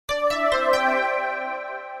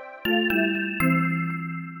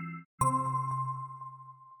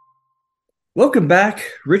Welcome back,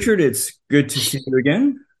 Richard. It's good to see you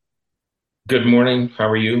again. Good morning. How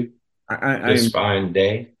are you I this am fine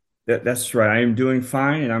day? that's right. I am doing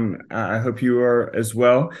fine, and I hope you are as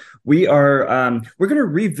well. We're going to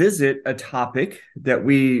revisit a topic that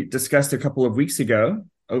we discussed a couple of weeks ago,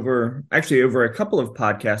 over a couple of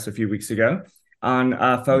podcasts a few weeks ago, on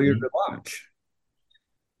failure Mhm. to launch.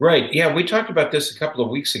 Right. Yeah, we talked about this a couple of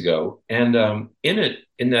weeks ago, and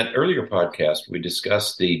in that earlier podcast, we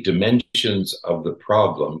discussed the dimensions of the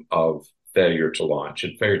problem of failure to launch.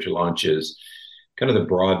 And failure to launch is kind of the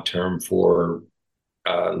broad term for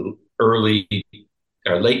uh, early,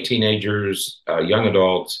 late teenagers, young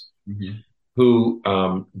adults Mhm. who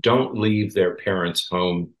don't leave their parents'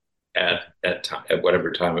 home at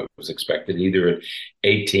whatever time it was expected, either at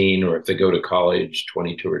 18 or if they go to college,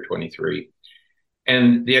 22 or 23.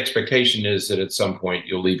 And the expectation is that at some point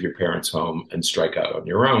you'll leave your parents' home and strike out on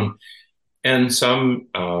your own. And some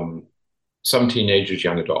teenagers,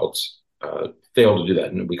 young adults, fail to do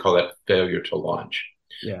that, and we call that failure to launch.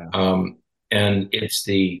 Yeah. Um, and it's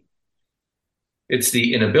the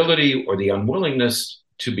inability or the unwillingness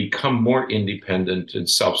to become more independent and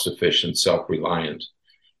self-sufficient, self-reliant.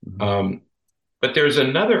 Mhm. Um, but there's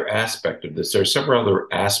another aspect of this. There are several other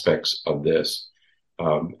aspects of this,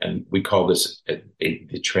 and we call this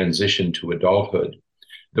the transition to adulthood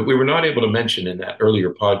that we were not able to mention in that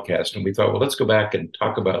earlier podcast. And we thought, well, let's go back and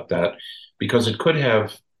talk about that because it could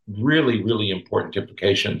have really, really important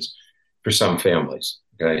implications for some families.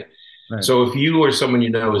 Okay. Right. So if you or someone you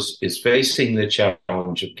know is facing the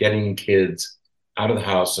challenge of getting kids out of the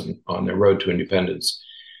house and on their road to independence,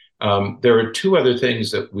 there are two other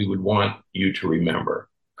things that we would want you to remember.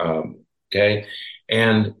 Okay.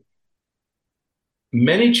 And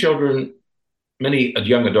many children, many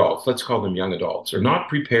young adults, let's call them young adults, are not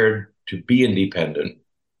prepared to be independent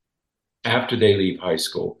after they leave high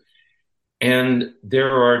school. And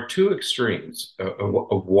there are two extremes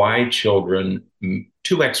of why children,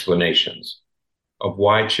 two explanations of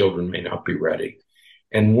why children may not be ready.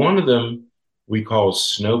 And one of them we call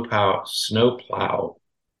snowplow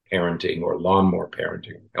parenting or lawnmower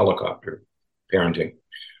parenting, helicopter parenting,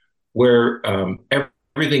 where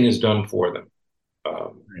everything is done for them.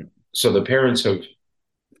 Um, Right. so the parents have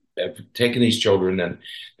taken these children and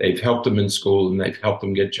they've helped them in school and they've helped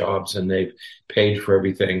them get jobs and they've paid for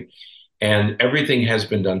everything and everything has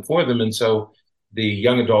been done for them. And so the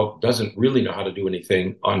young adult doesn't really know how to do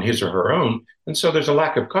anything on his or her own. And so there's a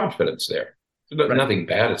lack of confidence there. Right. Nothing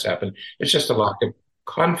bad has happened. It's just a lack of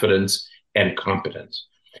confidence and competence.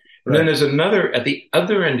 And then Right. there's another, at the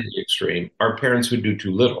other end of the extreme, are parents who do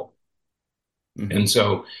too little. Mhm. And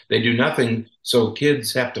so they do nothing. So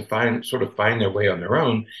kids have to find their way on their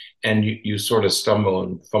own. And you sort of stumble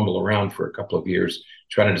and fumble around for a couple of years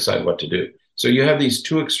trying to decide what to do. So you have these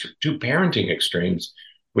two parenting extremes,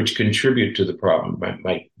 which contribute to the problem,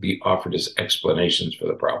 might be offered as explanations for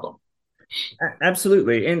the problem.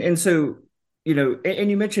 Absolutely. And so,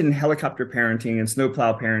 and you mentioned helicopter parenting and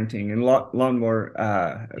snowplow parenting and lawnmower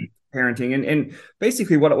parenting. And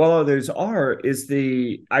basically what all of those are is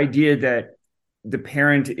the idea that the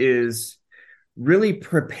parent is really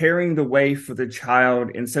preparing the way for the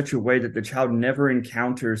child in such a way that the child never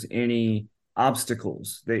encounters any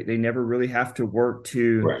obstacles. They never really have to work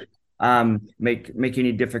to Right. make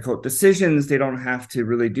any difficult decisions. They don't have to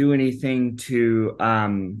really do anything to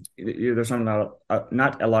there's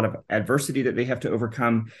not a lot of adversity that they have to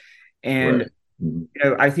overcome. And Right.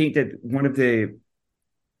 Mhm. I think that one of the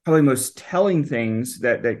probably most telling things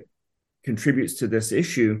that contributes to this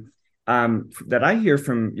issue that I hear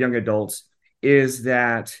from young adults is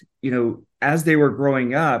that as they were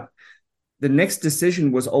growing up, the next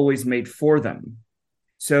decision was always made for them.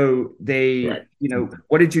 So Right.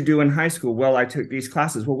 what did you do in high school? Well, I took these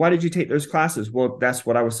classes. Well, why did you take those classes? Well, that's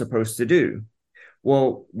what I was supposed to do.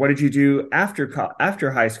 Well, what did you do after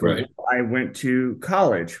high school? Right. Well, I went to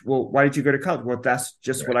college. Well, why did you go to college? Well, that's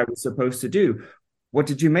just what Right. I was supposed to do. What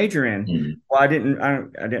did you major in? Mhm. Well, I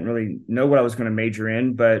didn't really know what I was going to major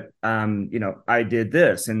in, but I did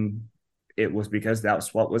this, and it was because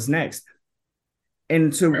that's what was next.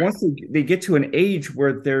 And so Right. once they get to an age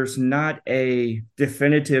where there's not a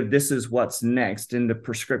definitive, this is what's next in the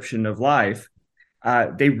prescription of life,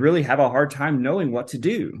 they really have a hard time knowing what to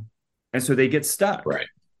do. And so they get stuck. Right.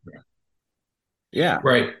 Yeah.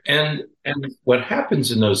 Right. And what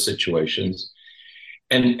happens in those situations,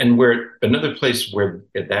 and where another place where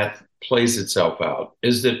that plays itself out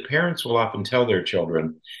is that parents will often tell their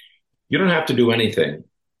children, you don't have to do anything.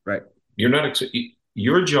 Right. You're not,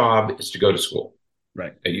 your job is to go to school.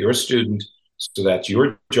 Right. You're a student, so that's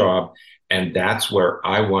your job. And that's where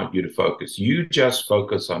I want you to focus. You just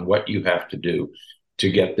focus on what you have to do to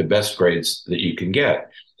get the best grades that you can get.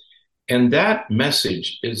 And that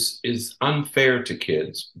message is unfair to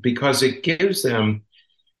kids because it gives them,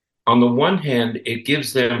 on the one hand, it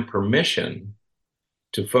gives them permission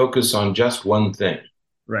to focus on just one thing.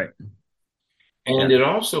 Right. Yeah. And it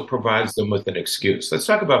also provides them with an excuse. Let's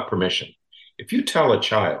talk about permission. If you tell a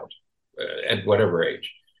child at whatever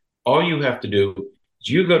age, all you have to do is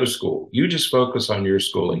you go to school, you just focus on your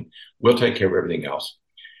schooling, we'll take care of everything else.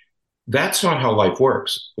 That's not how life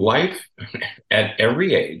works. Life at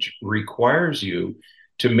every age requires you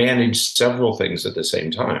to manage several things at the same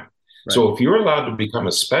time. Right. So if you're allowed to become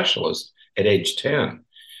a specialist at age 10,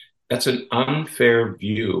 that's an unfair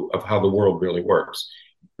view of how the world really works.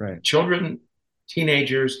 Right. Children,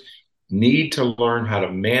 teenagers need to learn how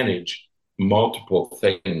to manage multiple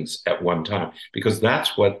things at one time because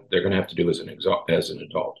that's what they're going to have to do as an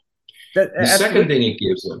adult. The second thing it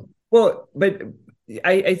gives them. Well, but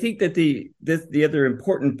I think that the other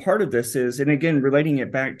important part of this is, and again, relating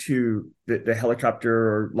it back to the helicopter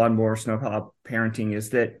or lawnmower snowplow parenting, is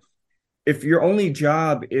that if your only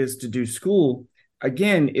job is to do school,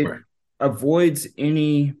 again, it Right. avoids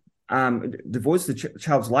the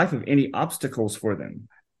child's life of any obstacles for them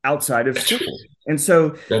outside of school. And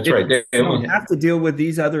so that's right. They don't have to deal with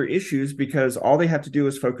these other issues because all they have to do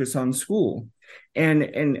is focus on school.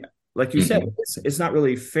 And like you said, it's not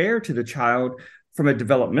really fair to the child from a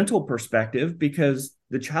developmental perspective because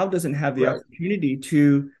the child doesn't have the opportunity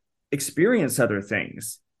to experience other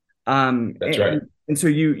things. That's right. And so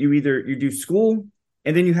you either you do school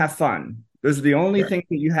and then you have fun. Those are the only things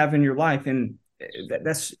that you have in your life. And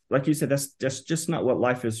that's, like you said, that's just not what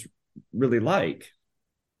life is really like.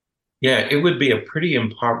 Yeah, it would be a pretty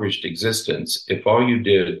impoverished existence if all you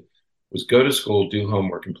did was go to school, do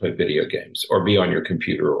homework, and play video games, or be on your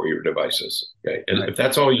computer or your devices. Okay, and if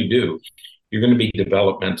that's all you do, you're going to be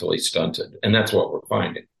developmentally stunted, and that's what we're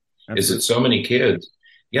finding. Absolutely. Is that so many kids?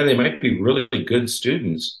 Yeah, they might be really good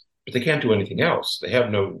students, but they can't do anything else. They have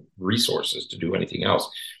no resources to do anything else.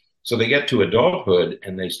 So they get to adulthood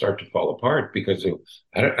and they start to fall apart because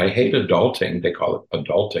I hate adulting. They call it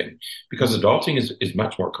adulting because adulting is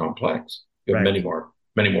much more complex. You have many more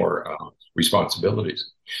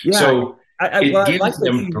responsibilities. Yeah. So it gives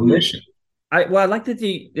them permission. I like that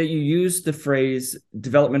you use the phrase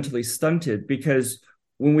developmentally stunted because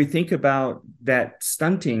when we think about that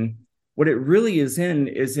stunting, what it really is in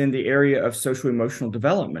the area of social emotional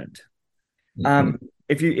development. Mm-hmm.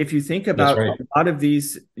 If you think about a lot of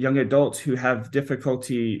these young adults who have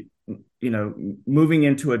difficulty, moving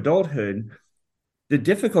into adulthood, the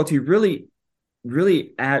difficulty really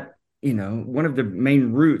at, one of the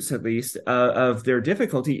main roots, at least, of their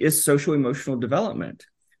difficulty is social emotional development.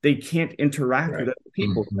 They can't interact with other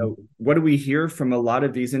people. Mm-hmm. What do we hear from a lot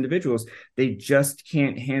of these individuals? They just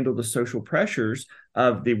can't handle the social pressures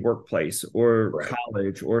of the workplace or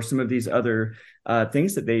college or some of these other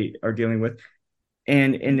things that they are dealing with.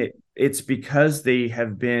 And it's because they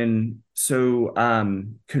have been so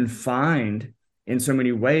confined in so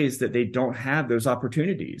many ways that they don't have those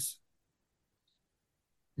opportunities.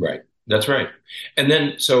 Right. That's right. And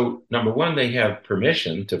then, so number one, they have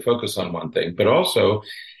permission to focus on one thing, but also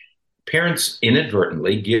parents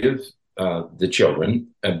inadvertently give the children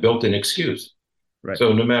a built-in excuse. Right.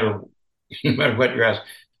 So no matter what you're asked,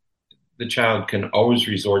 the child can always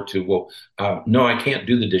resort to, well, no, I can't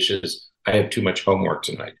do the dishes. I have too much homework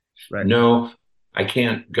tonight. Right. No, I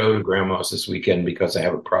can't go to grandma's this weekend because I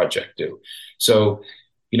have a project due. So,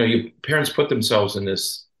 parents put themselves in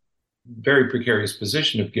this very precarious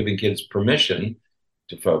position of giving kids permission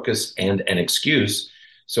to focus and an excuse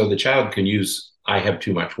so the child can use I have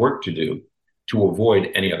too much work to do to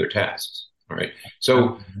avoid any other tasks. All right.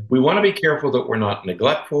 So we want to be careful that we're not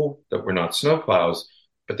neglectful, that we're not snowplows,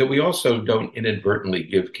 but that we also don't inadvertently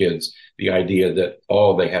give kids the idea that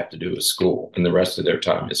all they have to do is school and the rest of their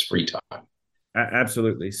time is free time.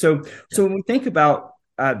 Absolutely. So when we think about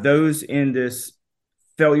those in this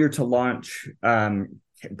failure to launch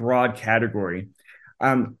broad category,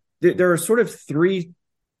 there are sort of three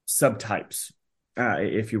subtypes,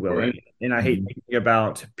 if you will. Right. And I hate thinking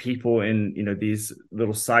about people in these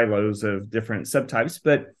little silos of different subtypes,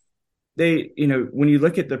 but they, when you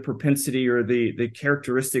look at the propensity or the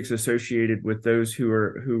characteristics associated with those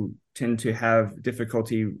who tend to have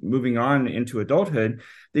difficulty moving on into adulthood,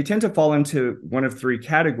 they tend to fall into one of three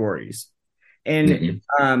categories. And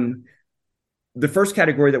the first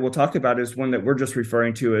category that we'll talk about is one that we're just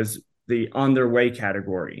referring to as the on their way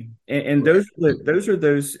category. And those are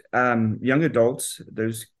those young adults,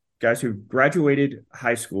 those guys who graduated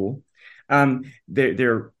high school,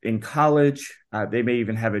 They're in college. They may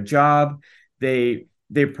even have a job. They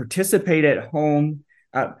participate at home.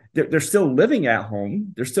 They're still living at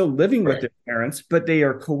home. They're still living with Right. their parents, but they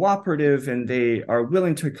are cooperative and they are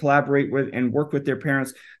willing to collaborate with and work with their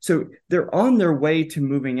parents. So they're on their way to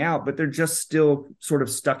moving out, but they're just still sort of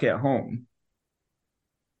stuck at home.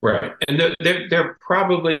 Right. And they're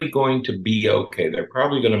probably going to be okay. They're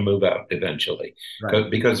probably going to move out eventually Right.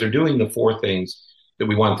 because they're doing the four things that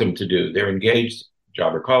we want them to do. They're engaged,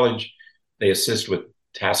 job or college, they assist with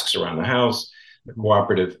tasks around the house, they're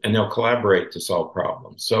cooperative, and they'll collaborate to solve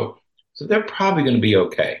problems. So they're probably going to be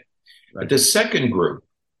okay. But Right. the second group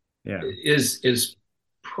Yeah. is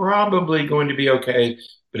probably going to be okay,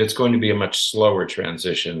 but it's going to be a much slower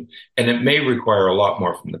transition, and it may require a lot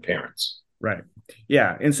more from the parents. Right.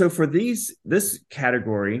 Yeah. And so for this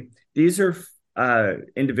category, these are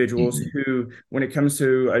individuals Mhm. who, when it comes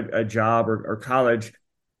to a job or college,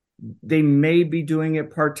 they may be doing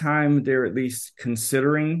it part time. They're at least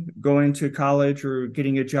considering going to college or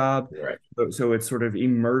getting a job. Right. So it's sort of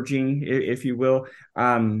emerging, if you will.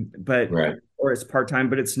 But Right. or it's part time,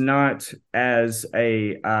 but it's not as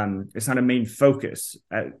it's not a main focus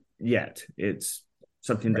yet. It's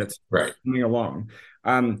something Right. that's Right. coming along.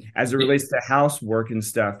 As it relates to housework and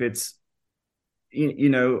stuff, it's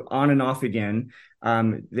on and off again.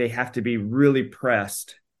 They have to be really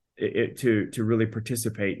pressed to really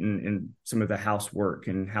participate in some of the housework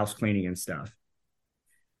and house cleaning and stuff.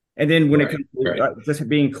 And then when it Right. comes to Right. just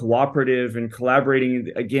being cooperative and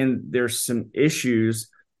collaborating, again, there's some issues.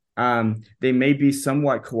 They may be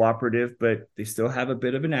somewhat cooperative, but they still have a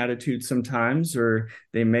bit of an attitude sometimes, or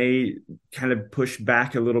they may kind of push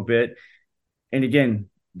back a little bit. And again,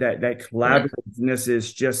 that Right. collaborativeness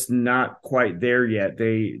is just not quite there yet.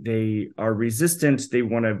 They are resistant. They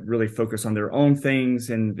want to really focus on their own things,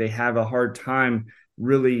 and they have a hard time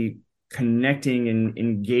really connecting and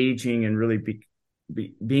engaging and really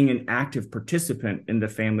being an active participant in the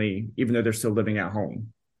family, even though they're still living at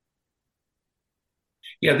home.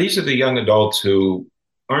 Yeah, these are the young adults who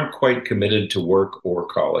aren't quite committed to work or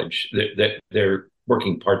college. They're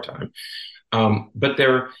working part time, but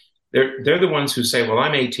they're the ones who say, "Well,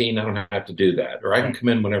 I'm 18, I don't have to do that, or I can Right. come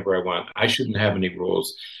in whenever I want. I shouldn't have any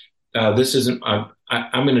rules. This isn't.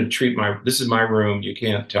 I'm going to treat my. This is my room. You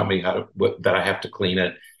can't tell me that I have to clean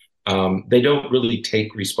it." They don't really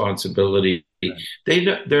take responsibility.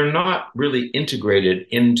 Right. They're not really integrated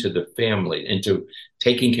into the family, into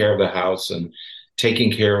taking care of the house and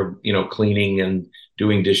taking care of cleaning and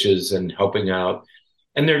doing dishes and helping out.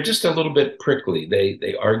 And they're just a little bit prickly.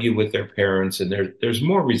 They argue with their parents, and there's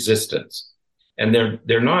more resistance. And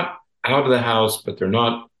they're not out of the house, but they're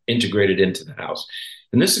not integrated into the house.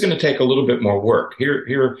 And this is going to take a little bit more work. Here,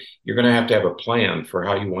 you're going to have a plan for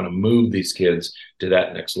how you want to move these kids to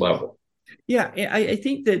that next level. Yeah, I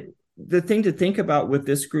think that the thing to think about with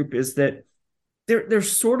this group is that they're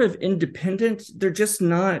sort of independent. They're just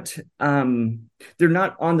not they're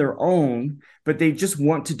not on their own, but they just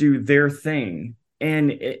want to do their thing.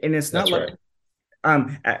 And it's not That's like right.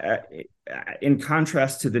 um in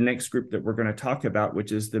contrast to the next group that we're going to talk about,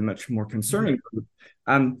 which is the much more concerning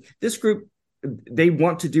group. This group, they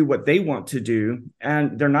want to do what they want to do,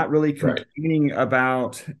 and they're not really Right. complaining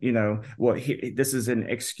about, well, this is an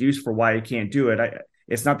excuse for why I can't do it.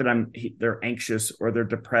 It's not that they're anxious or they're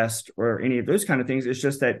depressed or any of those kind of things. It's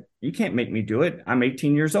just that you can't make me do it. I'm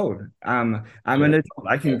 18 years old. I'm an Yeah. adult.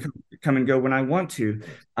 I can Yeah. come and go when I want to.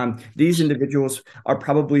 These individuals are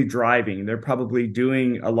probably driving. They're probably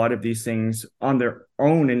doing a lot of these things on their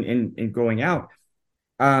own and going out.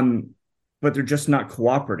 Um, but they're just not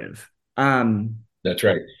cooperative. That's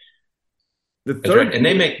right. The That's right. third, And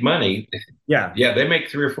they make money. yeah, Yeah, they make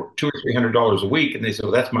 $200 or $300 a week, and they say,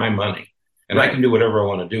 "Well, that's my money, and I right, can do whatever I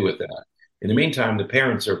want to do with that." In the meantime, the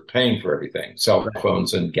parents are paying for everything: cell right,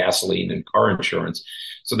 phones and gasoline and car insurance.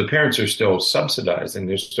 So the parents are still subsidizing;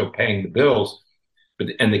 they're still paying the bills.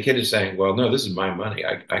 And the kid is saying, "Well, no, this is my money.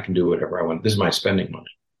 I can do whatever I want. This is my spending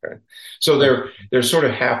money." Right? So right. they're sort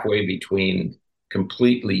of halfway between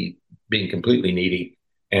completely being completely needy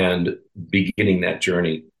and beginning that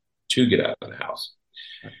journey to get out of the house.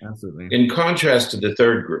 Absolutely. In contrast to the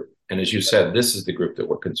third group, and as you said, this is the group that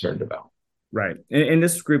we're concerned about. Right. And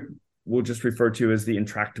this group we'll just refer to as the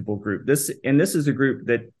intractable group. This is a group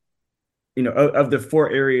that, of the four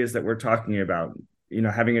areas that we're talking about,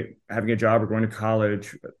 having a job or going to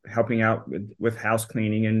college, helping out with house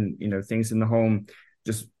cleaning and, things in the home,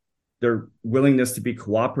 just their willingness to be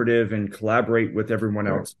cooperative and collaborate with everyone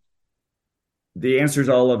Right. else. The answers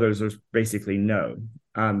to all of those are basically no.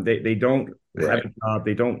 They don't have Right. a job,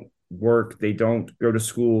 they don't work, they don't go to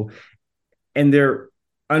school, and they're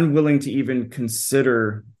unwilling to even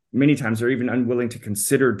consider, many times they're even unwilling to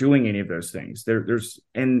consider doing any of those things.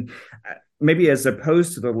 And maybe as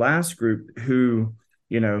opposed to the last group who,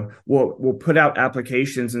 will put out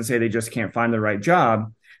applications and say they just can't find the right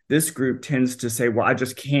job. This group tends to say, well, I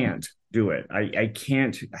just can't do it. I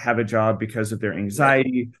can't have a job because of their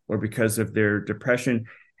anxiety or because of their depression.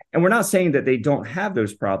 And we're not saying that they don't have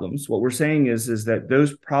those problems. What we're saying is that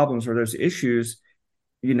those problems or those issues,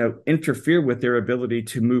 interfere with their ability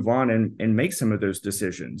to move on and make some of those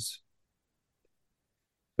decisions.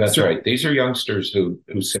 That's So, right. These are youngsters who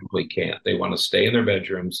simply can't. They want to stay in their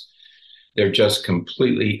bedrooms. They're just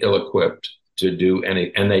completely ill-equipped to do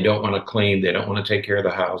any, and they don't want to clean. They don't want to take care of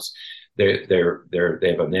the house. They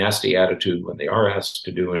have a nasty attitude when they are asked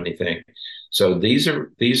to do anything. So these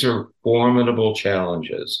are formidable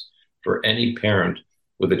challenges for any parent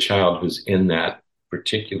with a child who's in that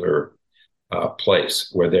particular place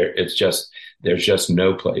where there's just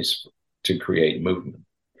no place to create movement.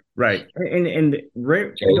 right. And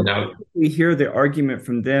Okay, now, we hear the argument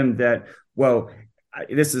from them that, well,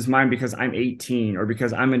 this is mine because I'm 18 or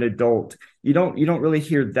because I'm an adult. You don't really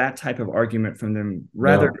hear that type of argument from them.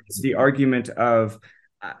 Rather, no, it's the argument of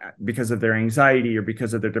because of their anxiety or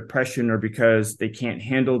because of their depression or because they can't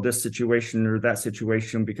handle this situation or that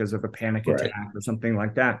situation because of a panic right. attack or something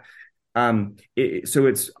like that. So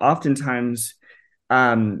it's oftentimes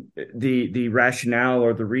the rationale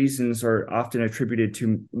or the reasons are often attributed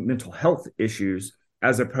to mental health issues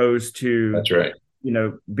as opposed to That's right.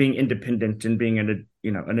 being independent and being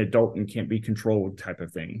an adult and can't be controlled type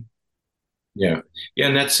of thing. Yeah. Yeah.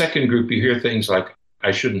 In that second group, you hear things like, I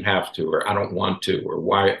shouldn't have to, or I don't want to, or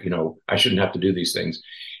why, I shouldn't have to do these things.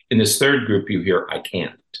 In this third group, you hear, I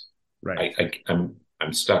can't. Right.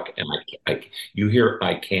 I'm stuck, and you hear,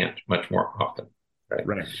 I can't much more often. Right.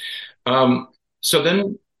 Right. So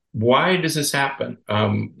then why does this happen?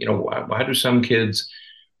 Why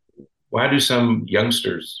do some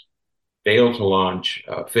youngsters fail to launch,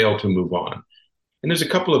 fail to move on? And there's a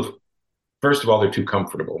couple of, first of all, they're too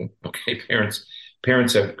comfortable. Okay. Parents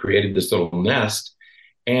have created this little nest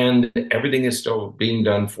and everything is still being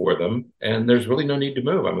done for them. And there's really no need to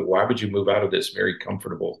move. I mean, why would you move out of this very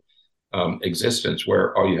comfortable existence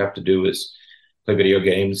where all you have to do is play video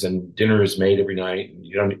games and dinner is made every night and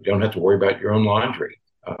you don't have to worry about your own laundry.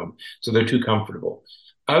 So they're too comfortable.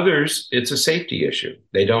 Others, it's a safety issue.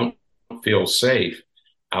 They don't feel safe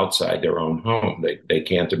outside their own home. They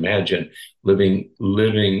can't imagine living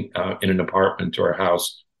in an apartment or a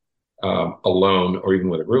house alone or even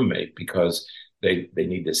with a roommate because they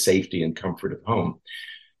need the safety and comfort of home.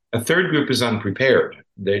 A third group is unprepared.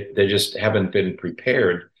 They just haven't been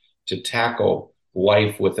prepared to tackle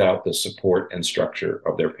life without the support and structure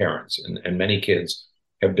of their parents. And many kids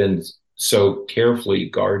have been so carefully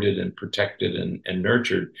guarded and protected and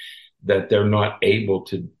nurtured that they're not able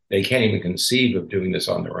to, they can't even conceive of doing this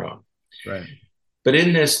on their own. Right. But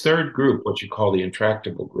in this third group, what you call the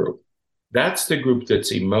intractable group, that's the group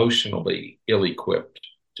that's emotionally ill-equipped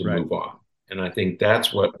to Right. move on. And I think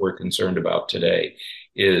that's what we're concerned about today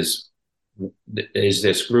is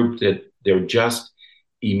this group that they're just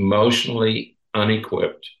emotionally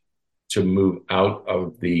unequipped to move out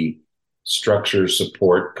of the structure,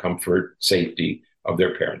 support, comfort, safety of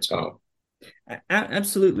their parents' home.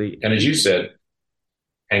 Absolutely. And as you said,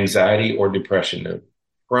 anxiety or depression are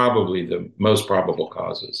probably the most probable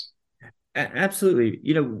causes. Absolutely.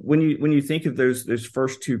 When you think of those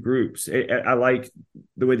first two groups, I like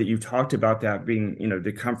the way that you talked about that being,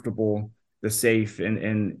 the comfortable, the safe,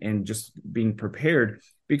 and just being prepared.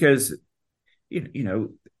 Because,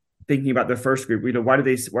 thinking about the first group, why are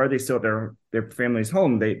they still at their family's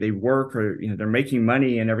home? They work or they're making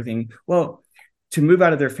money and everything. Well, to move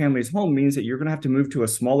out of their family's home means that you're going to have to move to a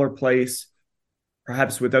smaller place,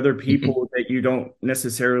 perhaps with other people that you don't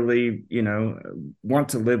necessarily want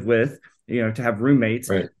to live with, to have roommates.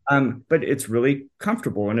 Right. But it's really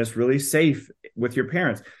comfortable and it's really safe with your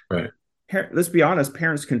parents. Right. Let's be honest,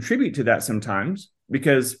 parents contribute to that sometimes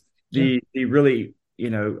because the really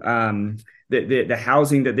the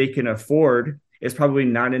housing that they can afford is probably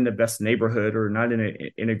not in the best neighborhood or not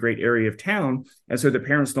in a great area of town. And so the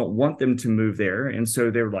parents don't want them to move there. And so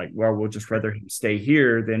they're like, well, we'll just rather stay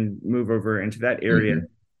here than move over into that area. Mm-hmm.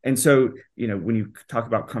 And so, when you talk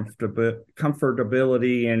about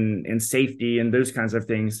comfortability and safety and those kinds of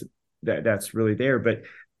things, that's really there. But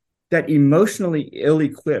that emotionally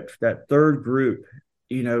ill-equipped, that third group,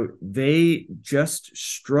 they just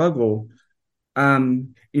struggle.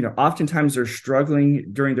 Oftentimes they're struggling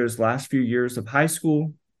during those last few years of high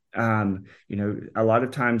school. A lot of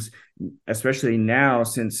times, especially now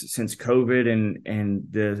since COVID and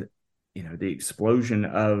the the explosion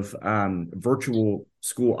of virtual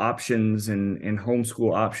school options and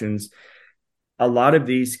homeschool options, a lot of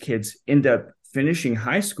these kids end up finishing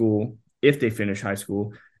high school. If they finish high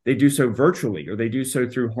school, they do so virtually, or they do so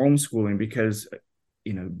through homeschooling, because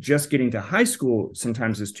just getting to high school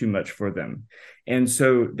sometimes is too much for them, and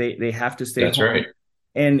so they have to stay That's home. right.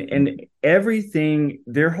 And everything,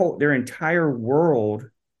 their entire world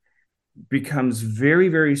becomes very,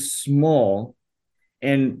 very small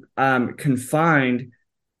and confined,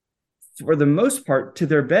 for the most part, to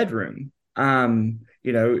their bedroom. They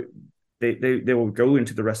will go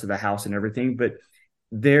into the rest of the house and everything, but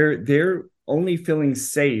they're only feeling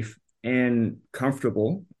safe and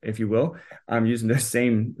comfortable, if you will, using the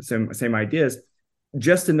same ideas,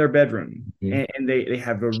 just in their bedroom. Mhm. And they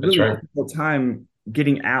have a That's really right. difficult time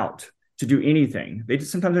getting out to do anything. They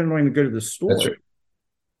just sometimes don't even go to the That's store. right.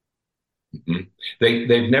 Mhm.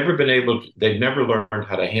 They've never learned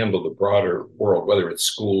how to handle the broader world, whether it's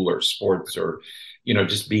school or sports or,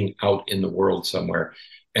 just being out in the world somewhere.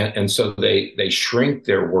 And so they shrink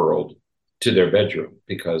their world to their bedroom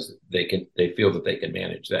because they feel that they can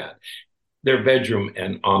manage that. Their bedroom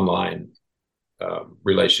and online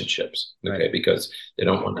relationships, Right. okay, because they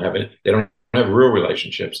don't want to have it. They don't have real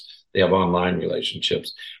relationships. They have online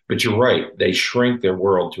relationships. But you're right. They shrink their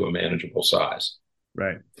world to a manageable size.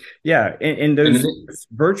 Right. Yeah. And And those then,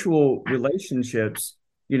 virtual relationships,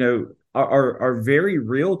 are very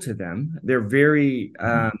real to them. They're very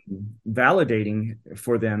validating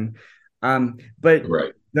for them. But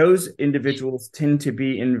right, those individuals tend to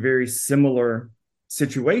be in very similar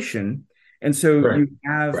situation. And so right, you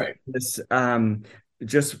have right. this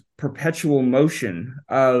just perpetual motion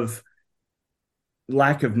of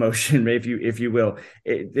lack of motion, if you will.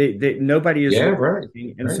 Nobody is Yeah, right,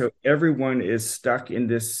 rotating, and right. so everyone is stuck in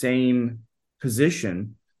this same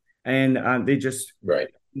position, and they just Right.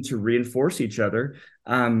 need to reinforce each other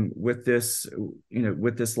with this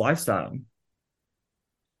lifestyle.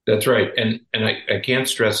 That's right. And I can't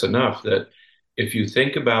stress enough that if you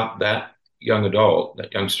think about that young adult,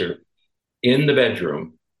 that youngster in the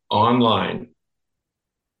bedroom, online,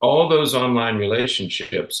 all those online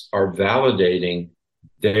relationships are validating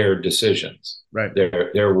their decisions, Right.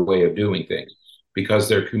 their way of doing things, because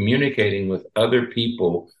they're communicating with other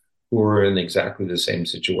people who are in exactly the same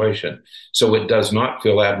situation. So it does not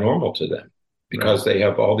feel abnormal to them Right. because they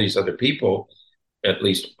have all these other people, at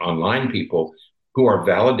least online people, who are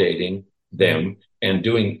validating Mhm. them and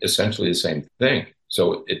doing essentially the same thing.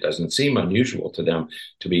 So it doesn't seem unusual to them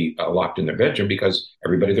to be locked in their bedroom because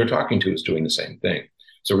everybody they're talking to is doing the same thing.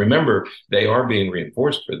 So remember, they are being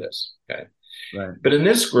reinforced for this. Okay. Right. But in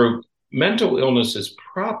this group, mental illness is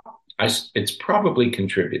it's probably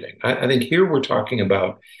contributing. I think here we're talking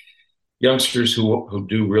about youngsters who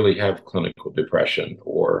do really have clinical depression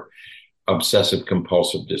or obsessive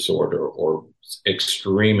compulsive disorder or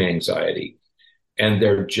extreme anxiety, and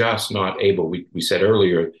they're just not able. We said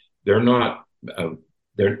earlier they're not.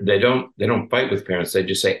 They don't fight with parents. They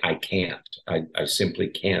just say, I can't. I simply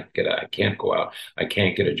can't get out. I can't go out. I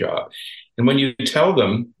can't get a job. And when you tell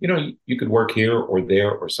them, you could work here or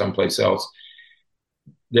there or someplace else,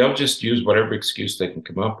 they'll just use whatever excuse they can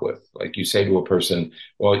come up with. Like you say to a person,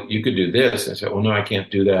 well, you could do this. And I say, well, no, I can't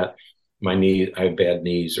do that. I have bad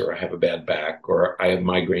knees, or I have a bad back, or I have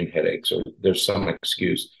migraine headaches, or there's some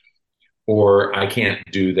excuse, or I can't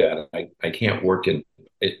do that. I can't work in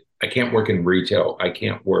it. I can't work in retail. I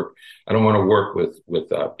can't work. I don't want to work with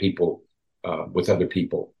people, with other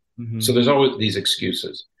people. So Hmm. there's always these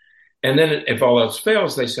excuses. And then if all else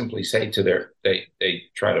fails, they simply say to they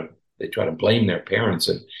try to blame their parents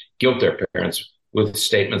and guilt their parents with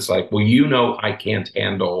statements like, well, I can't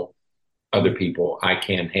handle other people. I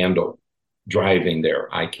can't handle driving there.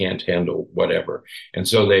 I can't handle whatever. And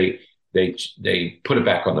so they put it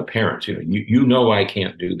back on the parent. I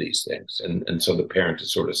can't do these things, and so the parent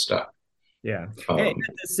is sort of stuck. Yeah. And at Um,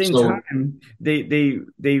 the same so time,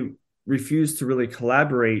 they refuse to really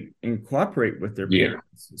collaborate and cooperate with their yeah,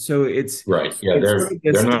 parents. So it's right, yeah, it's they're sort of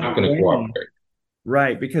they're this not double going to whammy. cooperate.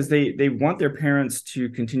 Right, because they want their parents to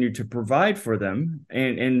continue to provide for them,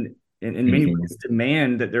 and in many Mm-hmm. ways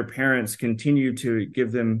demand that their parents continue to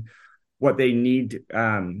give them what they need,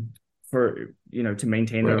 for to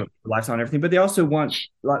maintain their Right. lifestyle and everything. But they also want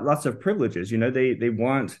lots of privileges. They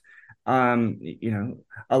want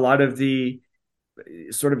a lot of the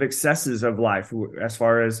sort of excesses of life, as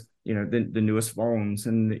far as the newest phones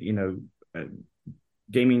and uh,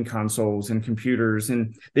 gaming consoles and computers,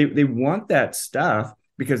 and they want that stuff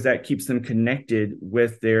because that keeps them connected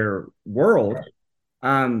with their world.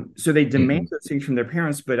 Right. So they demand Mm-hmm. those things from their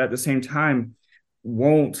parents, but at the same time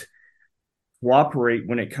won't cooperate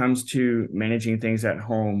when it comes to managing things at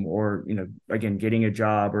home, or, again, getting a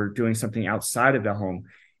job or doing something outside of the home.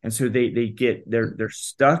 And so they're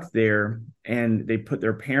stuck there, and they put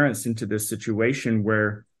their parents into this situation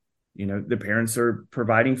where, the parents are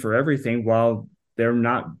providing for everything while they're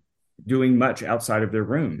not doing much outside of their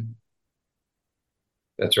room.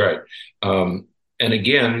 That's right. And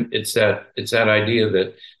again, it's that idea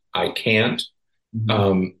that I can't,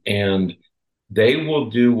 and they will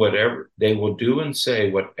do and say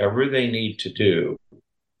whatever they need to do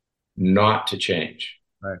not to change.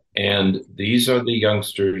 Right. And these are the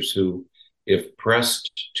youngsters who, if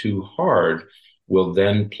pressed too hard, will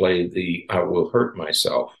then play the "I will hurt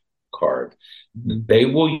myself" card. They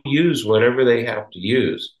will use whatever they have to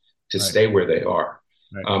use to stay where they are.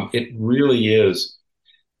 Right. It really is.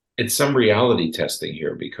 It's some reality testing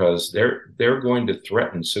here, because they're going to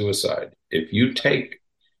threaten suicide if you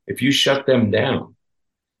shut them down.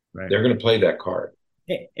 Right. They're going to play that card.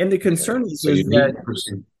 And the concern is that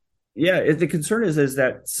the concern is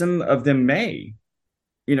that some of them may,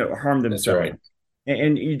 harm themselves. That's right.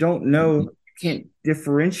 And you don't know, you can't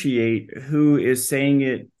differentiate who is saying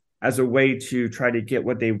it as a way to try to get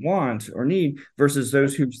what they want or need versus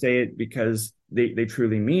those who say it because they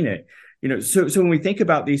truly mean it. So when we think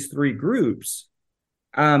about these three groups,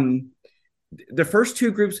 the first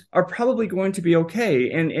two groups are probably going to be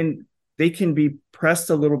okay, and they can be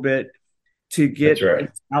pressed a little bit to get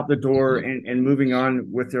out the door and moving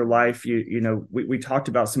on with their life. We talked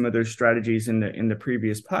about some of those strategies in the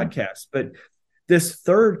previous podcast, but this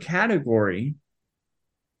third category,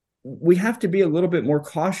 we have to be a little bit more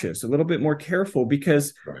cautious, a little bit more careful,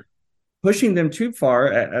 because pushing them too far,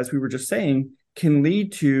 as we were just saying, can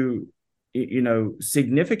lead to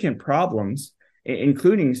significant problems,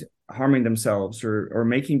 including harming themselves or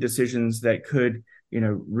making decisions that could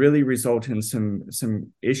really result in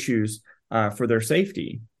some issues for their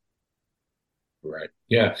safety. Right.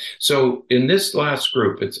 Yeah. So in this last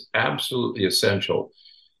group, it's absolutely essential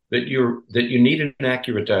that you need an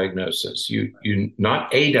accurate diagnosis. You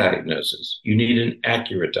not a diagnosis. You need an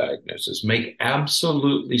accurate diagnosis. Make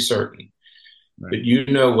absolutely certain that you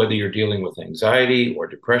know whether you're dealing with anxiety or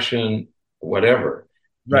depression, whatever.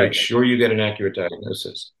 Right. Make sure you get an accurate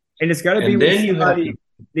diagnosis. And it's got to be with somebody.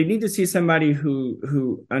 They need to see somebody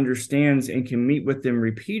who understands and can meet with them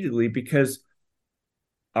repeatedly, because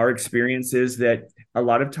our experience is that a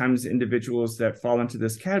lot of times individuals that fall into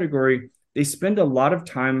this category, they spend a lot of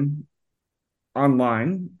time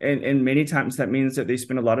online, and many times that means that they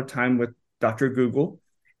spend a lot of time with Dr. Google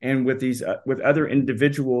and with other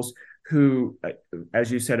individuals who,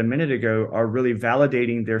 as you said a minute ago, are really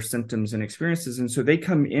validating their symptoms and experiences. And so they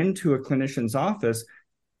come into a clinician's office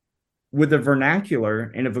with a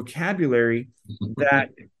vernacular and a vocabulary that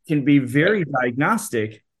can be very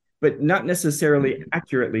diagnostic, but not necessarily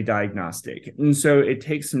accurately diagnostic. And so it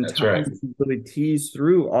takes some time to really tease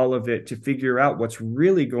through all of it to figure out what's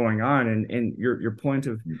really going on. And your point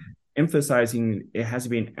of emphasizing it has to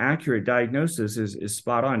be an accurate diagnosis is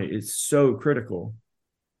spot on. It's so critical.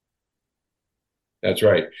 That's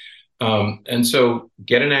right. And so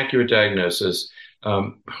get an accurate diagnosis.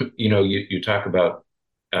 You talk about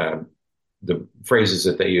the phrases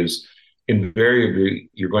that they use. Invariably,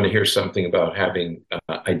 you're going to hear something about having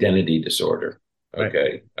identity disorder.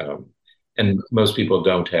 Okay. Right. And most people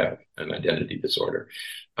don't have an identity disorder.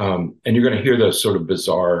 And you're going to hear those sort of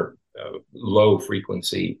bizarre, low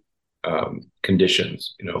frequency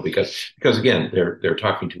conditions, because again, they're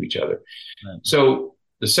talking to each other. Right. So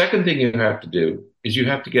the second thing you have to do is you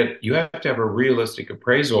have to have a realistic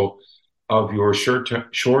appraisal of your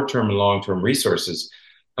short-term and long-term resources.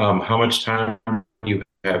 How much time you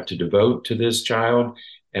have to devote to this child,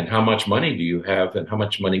 and how much money do you have, and how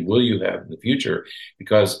much money will you have in the future?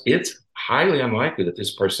 Because it's highly unlikely that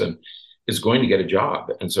this person is going to get a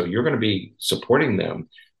job. And so you're going to be supporting them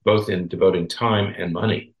both in devoting time and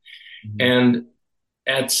money. Mm-hmm. And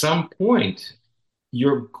at some point,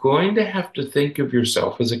 you're going to have to think of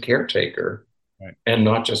yourself as a caretaker, right, and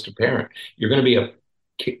not just a parent. You're going to be a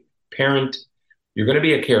parent. You're going to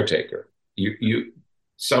be a caretaker.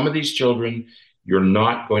 Some of these children, you're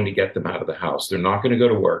not going to get them out of the house. They're not going to go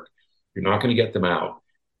to work. You're not going to get them out.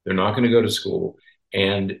 They're not going to go to school.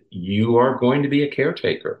 And you are going to be a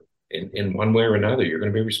caretaker in one way or another. You're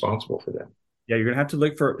going to be responsible for them. Yeah, you're going to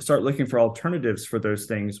have to start looking for alternatives for those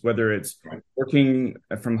things, whether it's working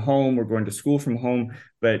from home or going to school from home,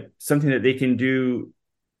 but something that they can do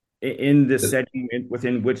in the setting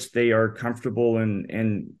within which they are comfortable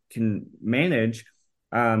and can manage,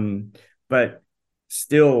 but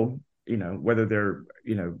still whether they're,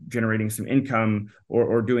 generating some income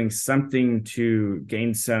or doing something to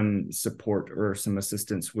gain some support or some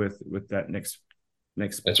assistance with that next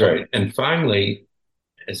That's part. right. And finally,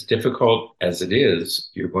 as difficult as it is,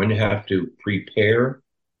 you're going to have to prepare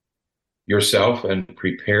yourself and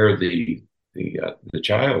prepare the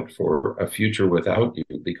child for a future without you,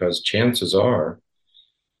 because chances are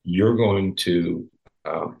you're going to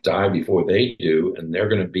die before they do, and they're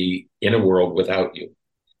going to be in a world without you.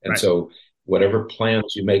 And Right. so, whatever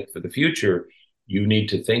plans you make for the future, you need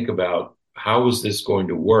to think about, how is this going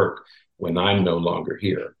to work when I'm no longer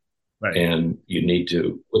here? Right. And you need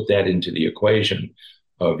to put that into the equation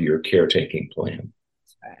of your caretaking plan.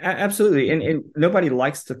 Absolutely. And nobody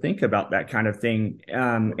likes to think about that kind of thing.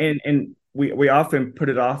 And we often put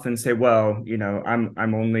it off and say, well,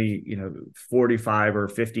 I'm only, 45 or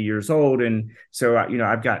 50 years old. And so,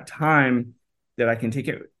 I've got time that I can take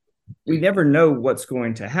it. We never know what's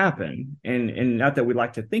going to happen. And not that we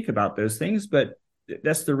like to think about those things, but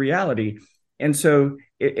that's the reality. And so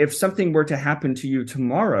if something were to happen to you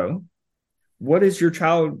tomorrow, what is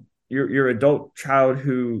your adult child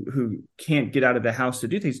who can't get out of the house to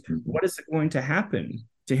do things, Mm-hmm. what is going to happen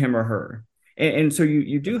to him or her? And so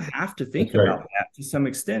you do have to think That's right. about that to some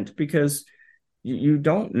extent, because you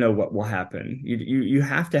don't know what will happen. You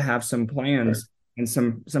have to have some Right. plans and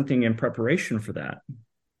something in preparation for that.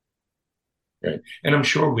 Right. And I'm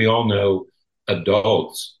sure we all know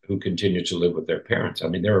adults who continue to live with their parents. I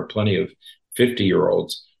mean, there are plenty of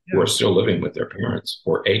 50-year-olds who Yeah. are still living with their parents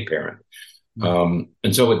or a parent.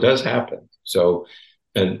 And so it does happen. So,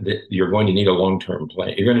 and you're going to need a long-term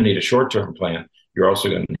plan. You're going to need a short-term plan. You're also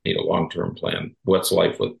going to need a long-term plan. What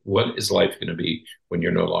is life going to be when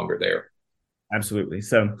you're no longer there? Absolutely.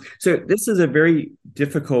 So this is a very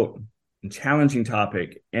difficult and challenging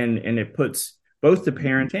topic, and it puts both the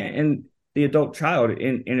parent and the adult child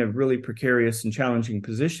in a really precarious and challenging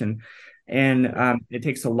position. And it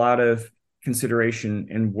takes a lot of consideration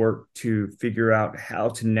and work to figure out how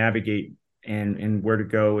to navigate and where to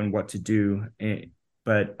go and what to do.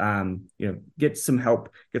 But get some help,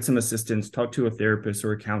 get some assistance, talk to a therapist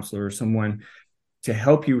or a counselor or someone to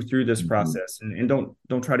help you through this Mm-hmm. process, and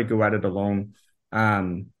don't try to go at it alone.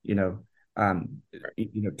 um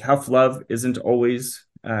Tough love isn't always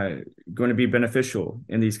going to be beneficial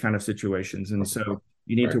in these kind of situations, and so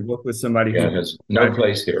you need Right. to work with somebody Yeah, who it has no guide you.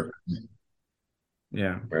 place here.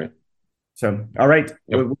 Yeah. Right. So all right,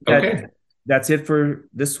 Yep. well, Okay. that's it for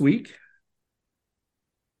this week.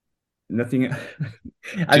 Nothing.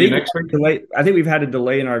 See you next week. I think we've had a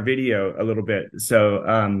delay in our video a little bit, so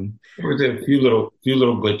There was a few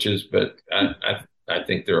little glitches, but I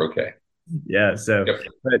think they're okay. yeah, so Yep.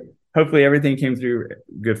 but hopefully everything came through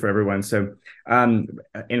good for everyone. So um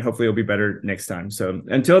and hopefully it'll be better next time. So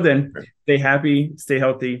until then, stay happy, stay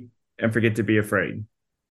healthy, and forget to be afraid.